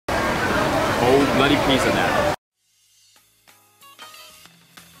Whole bloody piece of that.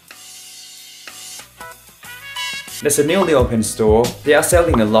 There's a newly opened store. They are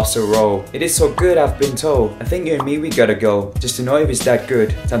selling a lobster roll. It is so good, I've been told. I think you and me, we gotta go. Just to know if it's that good.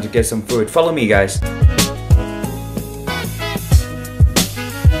 Time to get some food. Follow me, guys.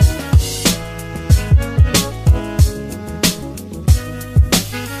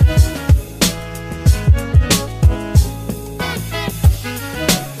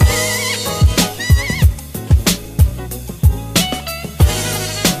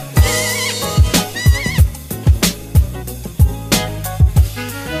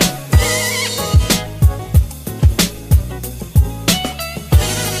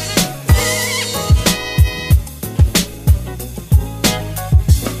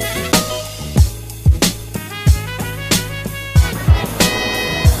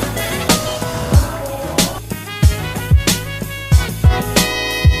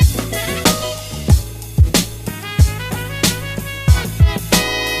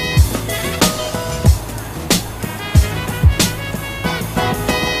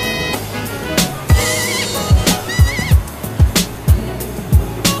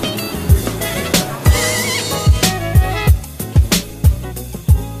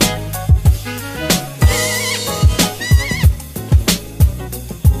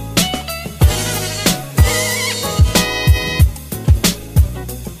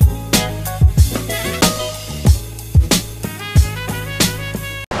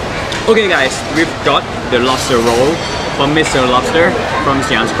 Okay guys, we've got the lobster roll from Mr. Lobster from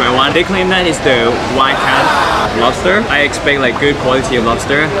Siam Square 1. They claim that it's the white cat lobster. I expect like good quality of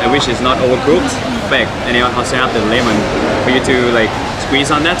lobster. I wish it's not overcooked. Perfect. And they also have the lemon for you to like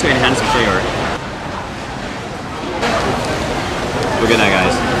squeeze on that to enhance the flavor. Look at that,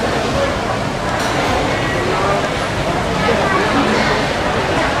 guys.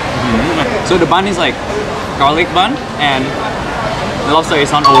 So the bun is like garlic bun and the lobster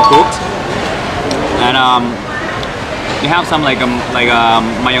is not overcooked, and they have some like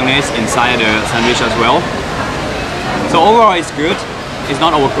mayonnaise inside the sandwich as well. So overall, it's good. It's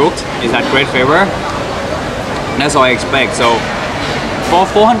not overcooked. It's that great flavor. That's all I expect. So for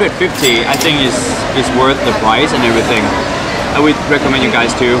 450, I think it's worth the price and everything. I would recommend you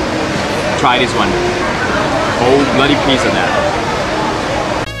guys to try this one. Whole bloody piece of that.